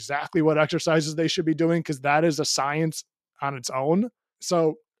they know exactly what exercises they should be doing because that is a science on its own.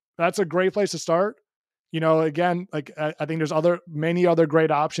 So that's a great place to start. Again, like I think there's many other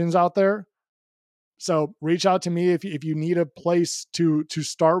great options out there. So reach out to me if you need a place to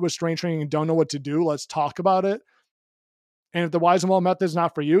start with strength training and don't know what to do. Let's talk about it. And if the Wise and Well method is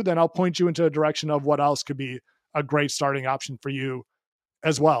not for you, then I'll point you into a direction of what else could be a great starting option for you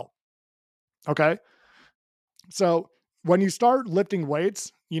as well. Okay. So when you start lifting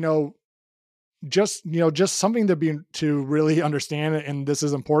weights, just something to really understand it. And this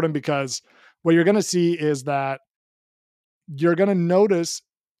is important because what you're going to see is that you're going to notice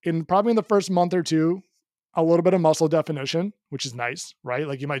probably in the first month or two, a little bit of muscle definition, which is nice, right?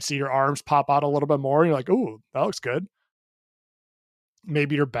 Like you might see your arms pop out a little bit more. And you're like, ooh, that looks good.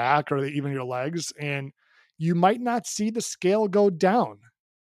 Maybe your back or even your legs. And you might not see the scale go down.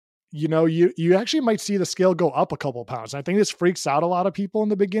 You actually might see the scale go up a couple of pounds. And I think this freaks out a lot of people in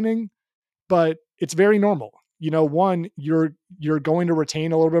the beginning, but it's very normal. One, you're going to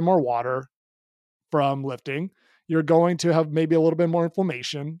retain a little bit more water from lifting. You're going to have maybe a little bit more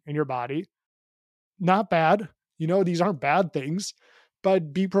inflammation in your body. Not bad. These aren't bad things,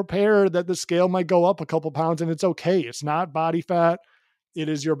 but be prepared that the scale might go up a couple pounds and it's okay. It's not body fat. It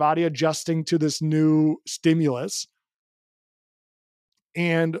is your body adjusting to this new stimulus.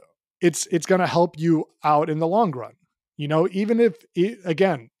 And it's going to help you out in the long run. Even if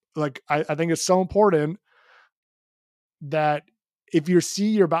again, like I think it's so important that if you see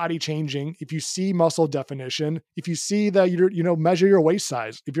your body changing, if you see muscle definition, if you see that measure your waist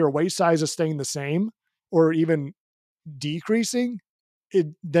size, if your waist size is staying the same or even decreasing,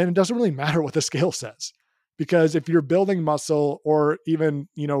 then it doesn't really matter what the scale says. Because if you're building muscle, or even,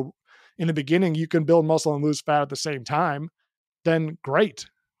 in the beginning, you can build muscle and lose fat at the same time, then great.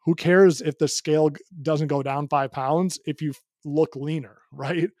 Who cares if the scale doesn't go down 5 pounds if you look leaner,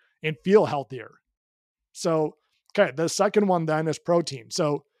 right? And feel healthier. So, okay, the second one then is protein.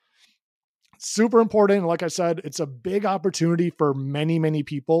 So, super important. Like I said, it's a big opportunity for many, many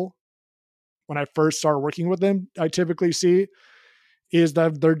people. When I first start working with them, I typically see is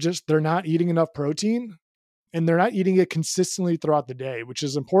that they're not eating enough protein, and they're not eating it consistently throughout the day, which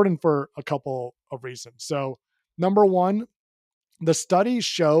is important for a couple of reasons. So, number one, the studies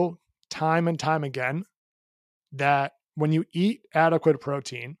show time and time again that when you eat adequate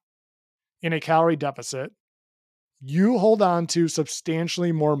protein in a calorie deficit, you hold on to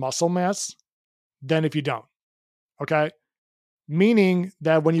substantially more muscle mass than if you don't. Okay. Meaning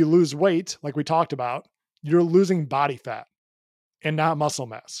that when you lose weight, like we talked about, you're losing body fat and not muscle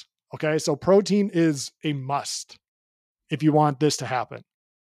mass. Okay. So protein is a must if you want this to happen.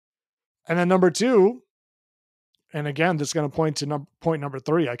 And then number two, and again, this is going to point to point number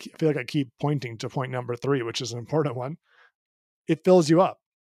three. I feel like I keep pointing to point number three, which is an important one. It fills you up.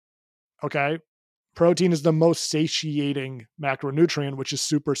 Okay. Protein is the most satiating macronutrient, which is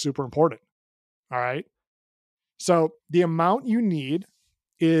super, super important. All right. So the amount you need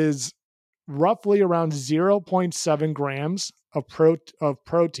is roughly around 0.7 grams of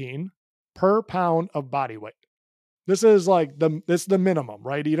protein per pound of body weight. This is like this is the minimum,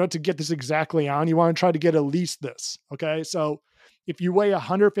 right? You don't have to get this exactly on. You want to try to get at least this. Okay. So if you weigh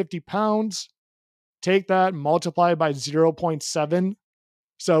 150 pounds, take that, multiply by 0.7.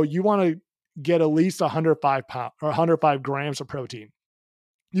 So you want to get at least 105 pounds or 105 grams of protein.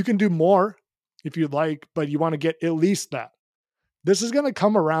 You can do more if you'd like, but you want to get at least that. This is going to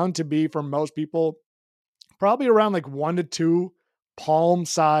come around to be, for most people, probably around like 1 to 2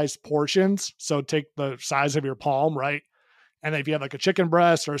 palm-sized portions. So take the size of your palm, right? And if you have like a chicken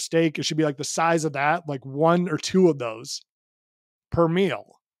breast or a steak, it should be like the size of that, like 1 or 2 of those per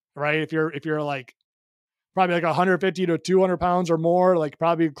meal, right? If you're like probably like 150 to 200 pounds or more, like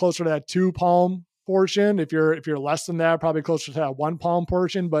probably closer to that 2 palm portion. If you're less than that, probably closer to that 1 palm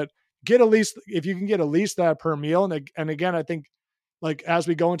portion. But get at least, if you can get at least that per meal. And again, I think, like, as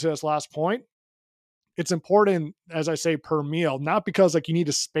we go into this last point, it's important, as I say, per meal, not because like you need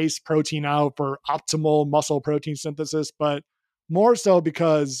to space protein out for optimal muscle protein synthesis, but more so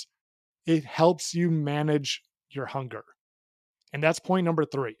because it helps you manage your hunger. And that's point number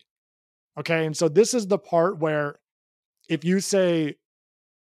 3. Okay. And so this is the part where if you say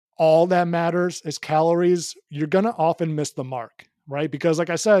all that matters is calories, you're going to often miss the mark, right? Because like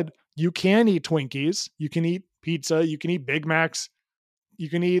I said, you can eat Twinkies, you can eat pizza, you can eat Big Macs, you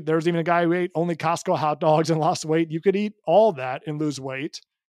can eat, there's even a guy who ate only Costco hot dogs and lost weight. You could eat all that and lose weight,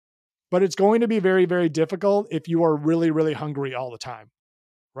 but it's going to be very, very difficult if you are really, really hungry all the time,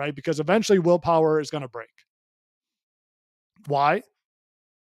 right? Because eventually willpower is going to break. Why?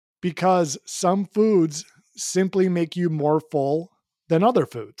 Because some foods simply make you more full than other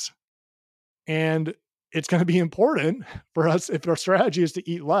foods. And it's going to be important for us, if our strategy is to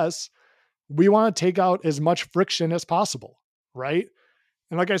eat less, we want to take out as much friction as possible, right?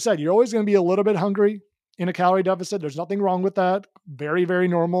 And like I said, you're always going to be a little bit hungry in a calorie deficit. There's nothing wrong with that. Very, very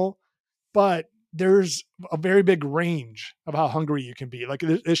normal. But there's a very big range of how hungry you can be. Like,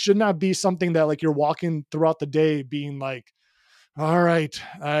 it should not be something that like you're walking throughout the day being like, all right,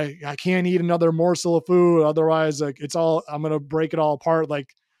 I can't eat another morsel of food. Otherwise, like I'm going to break it all apart. Like,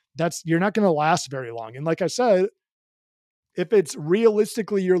 you're not going to last very long. And like I said, if it's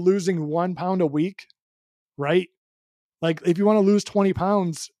realistically, you're losing 1 pound a week, right? Like, if you want to lose 20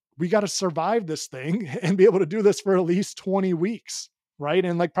 pounds, we got to survive this thing and be able to do this for at least 20 weeks, right?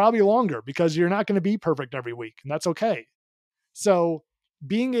 And like probably longer, because you're not going to be perfect every week, and that's okay. So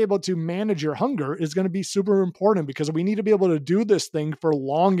being able to manage your hunger is going to be super important, because we need to be able to do this thing for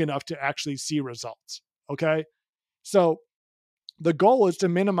long enough to actually see results. Okay. So the goal is to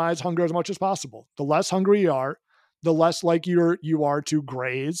minimize hunger as much as possible. The less hungry you are, the less likely you are to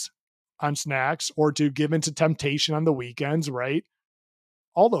graze on snacks or to give into temptation on the weekends, right?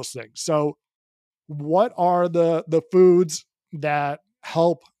 All those things. So what are the foods that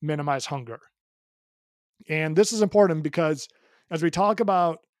help minimize hunger? And this is important because as we talk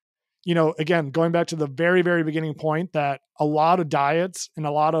about again, going back to the very, very beginning point that a lot of diets and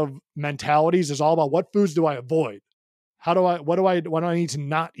a lot of mentalities is all about what foods do I avoid? What do I need to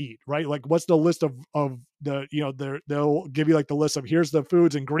not eat? Right. Like what's the list of they'll give you like the list of here's the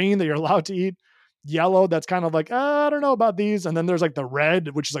foods in green that you're allowed to eat. Yellow, that's kind of like, I don't know about these. And then there's like the red,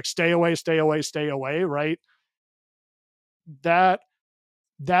 which is like stay away, stay away, stay away. Right. That,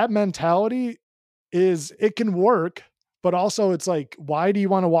 that mentality it can work, but also it's like, why do you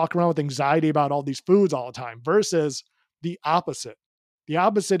want to walk around with anxiety about all these foods all the time versus the opposite? The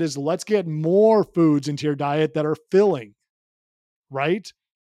opposite is let's get more foods into your diet that are filling, right?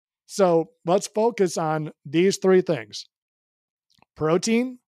 So let's focus on these three things: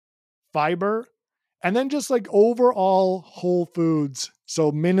 protein, fiber, and then just like overall whole foods.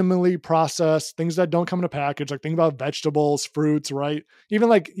 So minimally processed things that don't come in a package. Like think about vegetables, fruits, right? Even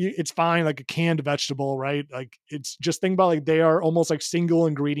like it's fine, like a canned vegetable, right? Like it's just think about like they are almost like single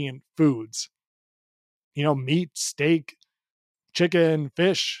ingredient foods. Meat, steak, chicken,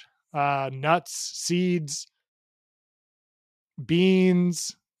 fish, nuts, seeds,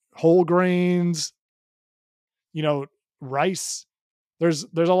 beans, whole grains, rice. There's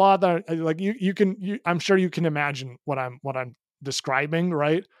a lot that like I'm sure you can imagine what I'm describing,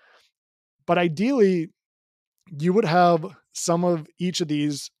 right? But ideally you would have some of each of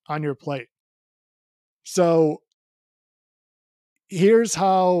these on your plate. So here's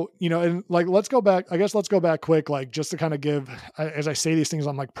how, and like let's go back quick, like just to kind of give, as I say these things,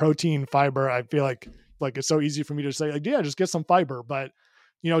 I'm like protein, fiber. I feel like it's so easy for me to say like, yeah, just get some fiber. But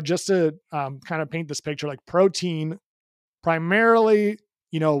just to kind of paint this picture, like protein primarily,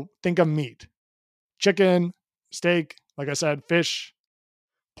 think of meat, chicken, steak, like I said, fish,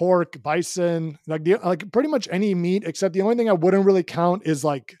 pork, bison, like pretty much any meat, except the only thing I wouldn't really count is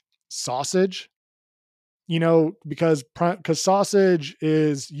like sausage, because sausage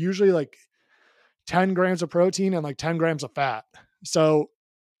is usually like 10 grams of protein and like 10 grams of fat. So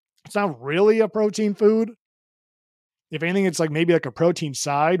it's not really a protein food. If anything, it's like maybe like a protein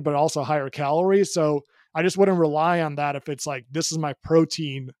side, but also higher calories. So I just wouldn't rely on that if it's like, this is my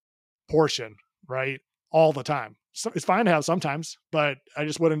protein portion, right? All the time. So it's fine to have sometimes, but I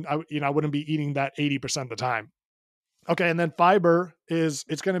just wouldn't, I wouldn't be eating that 80% of the time. Okay. And then fiber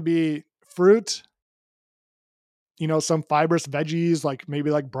it's going to be fruit, some fibrous veggies, like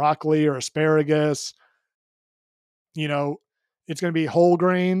maybe like broccoli or asparagus, you know, it's going to be whole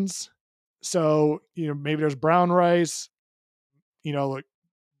grains. So, maybe there's brown rice, like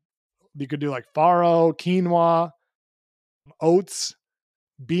you could do like farro, quinoa, oats,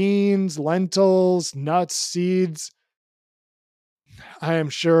 beans, lentils, nuts, seeds. I am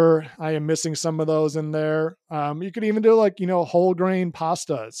sure I am missing some of those in there. You could even do like, whole grain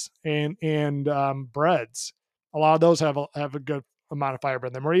pastas and breads. A lot of those have a good amount of fiber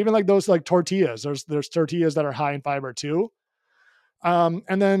in them, or even like those like tortillas. There's tortillas that are high in fiber too.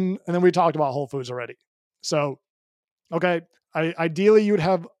 And then we talked about whole foods already. So, okay. Ideally you'd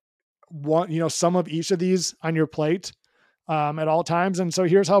have one, some of each of these on your plate, at all times. And so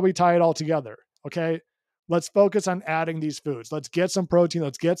here's how we tie it all together. Okay. Let's focus on adding these foods. Let's get some protein.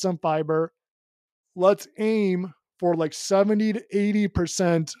 Let's get some fiber. Let's aim for like 70 to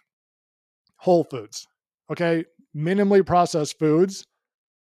 80% whole foods. Okay. Minimally processed foods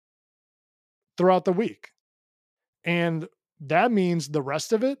throughout the week. And that means the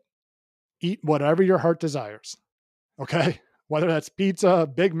rest of it, eat whatever your heart desires. Okay. Whether that's pizza,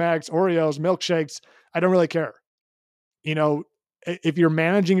 Big Macs, Oreos, milkshakes, I don't really care. If you're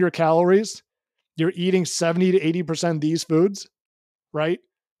managing your calories, you're eating 70 to 80% of these foods, right?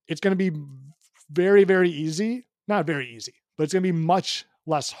 It's going to be very, very easy. Not very easy, but it's going to be much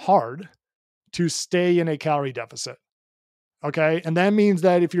less hard to stay in a calorie deficit. Okay. And that means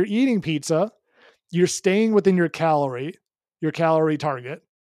that if you're eating pizza, you're staying within your calorie target,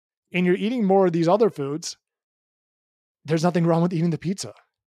 and you're eating more of these other foods. There's nothing wrong with eating the pizza.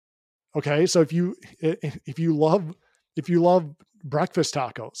 Okay. So if you love breakfast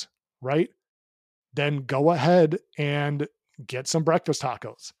tacos, right? Then go ahead and get some breakfast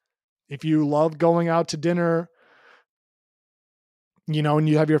tacos. If you love going out to dinner, and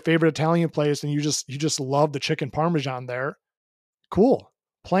you have your favorite Italian place and you just love the chicken parmesan there, cool.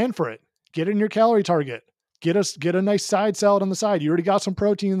 Plan for it. Get in your calorie target. Get a nice side salad on the side. You already got some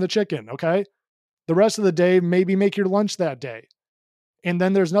protein in the chicken, okay? The rest of the day, maybe make your lunch that day. And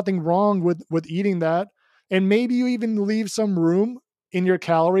then there's nothing wrong with eating that. And maybe you even leave some room in your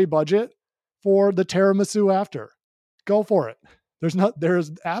calorie budget for the tiramisu after. Go for it.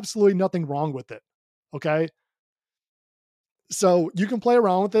 There's absolutely nothing wrong with it. Okay. So you can play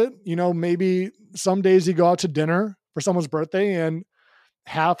around with it. Maybe some days you go out to dinner for someone's birthday and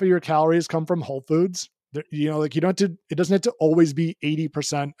half of your calories come from whole foods. Like you don't have to, it doesn't have to always be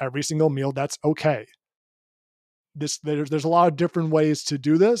 80% every single meal. That's okay. There's a lot of different ways to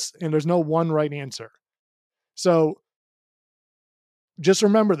do this, and there's no one right answer. So just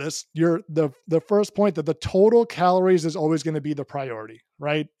remember this. The first point, that the total calories is always going to be the priority,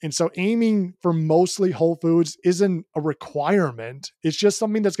 right? And so aiming for mostly whole foods isn't a requirement. It's just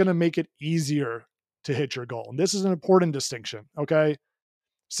something that's going to make it easier to hit your goal. And this is an important distinction. Okay.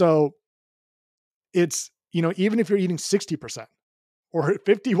 So it's, even if you're eating 60% or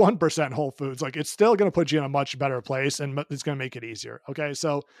 51% whole foods, like it's still going to put you in a much better place, and it's going to make it easier. Okay.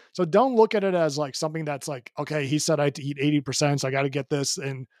 So don't look at it as like something that's like, okay, he said I had to eat 80%, so I got to get this.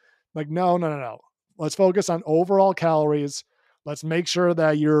 And like, no, no, no, no. Let's focus on overall calories. Let's make sure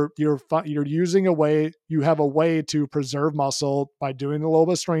that you're using you have a way to preserve muscle by doing a little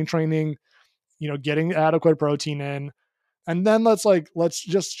bit of strength training, getting adequate protein in. And then let's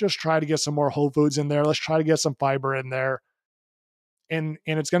just try to get some more whole foods in there. Let's try to get some fiber in there. And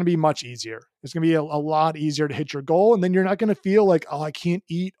it's going to be much easier. It's going to be a lot easier to hit your goal. And then you're not going to feel like, oh, I can't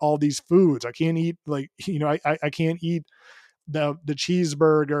eat all these foods. I can't eat I can't eat the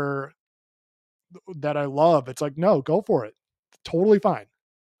cheeseburger that I love. It's like, no, go for it. Totally fine.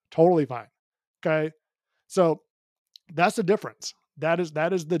 Totally fine. Okay. So that's the difference. That is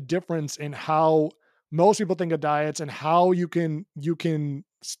the difference in how most people think of diets, and how you can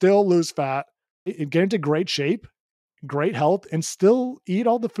still lose fat and get into great shape, great health, and still eat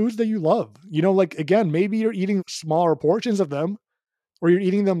all the foods that you love. Like, again, maybe you're eating smaller portions of them, or you're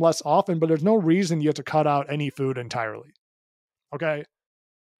eating them less often, but there's no reason you have to cut out any food entirely. Okay.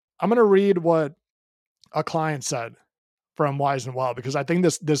 I'm going to read what a client said from Wise and Well, because I think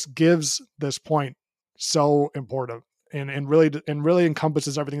this gives this point so important, and really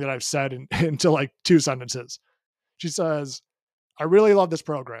encompasses everything that I've said into like 2 sentences. She says, I really love this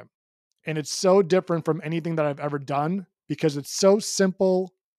program, and it's so different from anything that I've ever done because it's so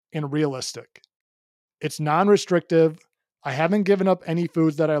simple and realistic. It's non-restrictive. I haven't given up any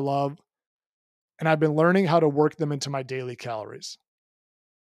foods that I love, and I've been learning how to work them into my daily calories.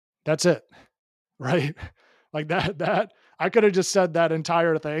 That's it. Right? Like that I could have just said that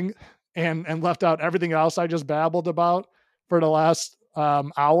entire thing and left out everything else I just babbled about for the last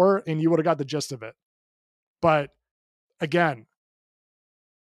hour, and you would have got the gist of it. But again,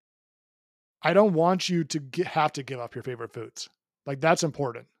 I don't want you to have to give up your favorite foods. Like, that's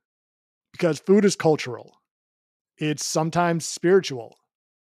important, because food is cultural. It's sometimes spiritual,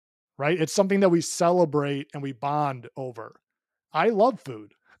 right? It's something that we celebrate and we bond over. I love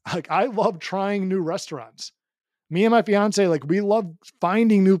food. Like, I love trying new restaurants. Me and my fiance, like, we love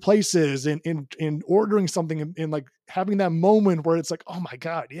finding new places and ordering something, and like having that moment where it's like, oh my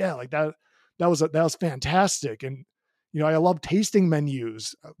God, yeah, like that was fantastic. And I love tasting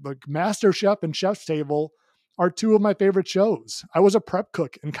menus. Like Master Chef and Chef's Table are 2 of my favorite shows. I was a prep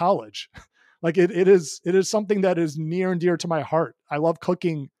cook in college. Like it is something that is near and dear to my heart. I love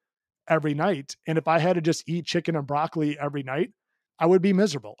cooking every night. And if I had to just eat chicken and broccoli every night, I would be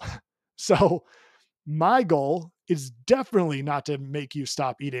miserable. So my goal is definitely not to make you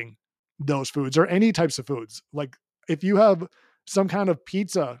stop eating those foods or any types of foods. Like, if you have some kind of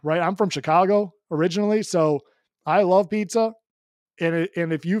pizza, right? I'm from Chicago originally, so I love pizza. And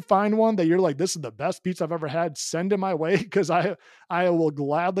if you find one that you're like, this is the best pizza I've ever had, send it my way, because I will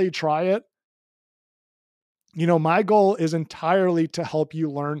gladly try it. My goal is entirely to help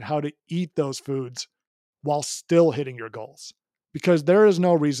you learn how to eat those foods while still hitting your goals, because there is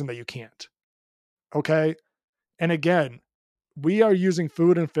no reason that you can't. Okay. And again, we are using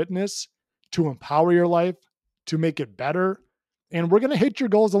food and fitness to empower your life, to make it better. And we're going to hit your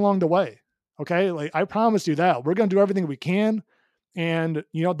goals along the way. Okay. Like, I promise you that we're going to do everything we can. And,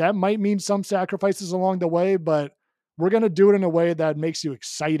 that might mean some sacrifices along the way, but we're going to do it in a way that makes you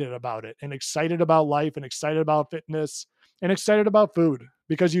excited about it, and excited about life, and excited about fitness, and excited about food,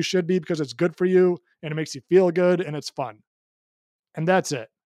 because you should be, because it's good for you and it makes you feel good and it's fun. And that's it.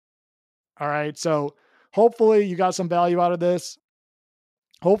 All right. So hopefully you got some value out of this.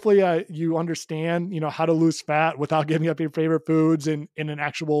 Hopefully you understand, how to lose fat without giving up your favorite foods in an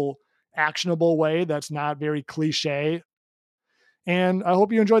actual actionable way that's not very cliche. And I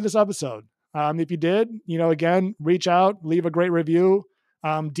hope you enjoyed this episode. If you did, again, reach out, leave a great review.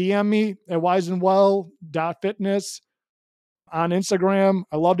 DM me at wiseandwell.fitness on Instagram.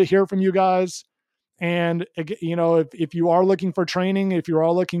 I love to hear from you guys. And, if you are looking for training, if you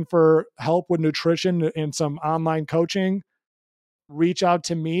are looking for help with nutrition and some online coaching, reach out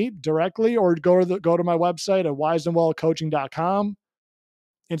to me directly, or go to my website at wiseandwellcoaching.com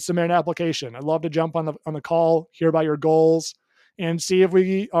and submit an application. I'd love to jump on the call, hear about your goals, and see if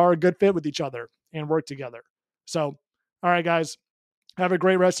we are a good fit with each other and work together. So, all right, guys, have a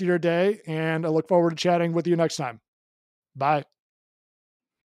great rest of your day, and I look forward to chatting with you next time. Bye.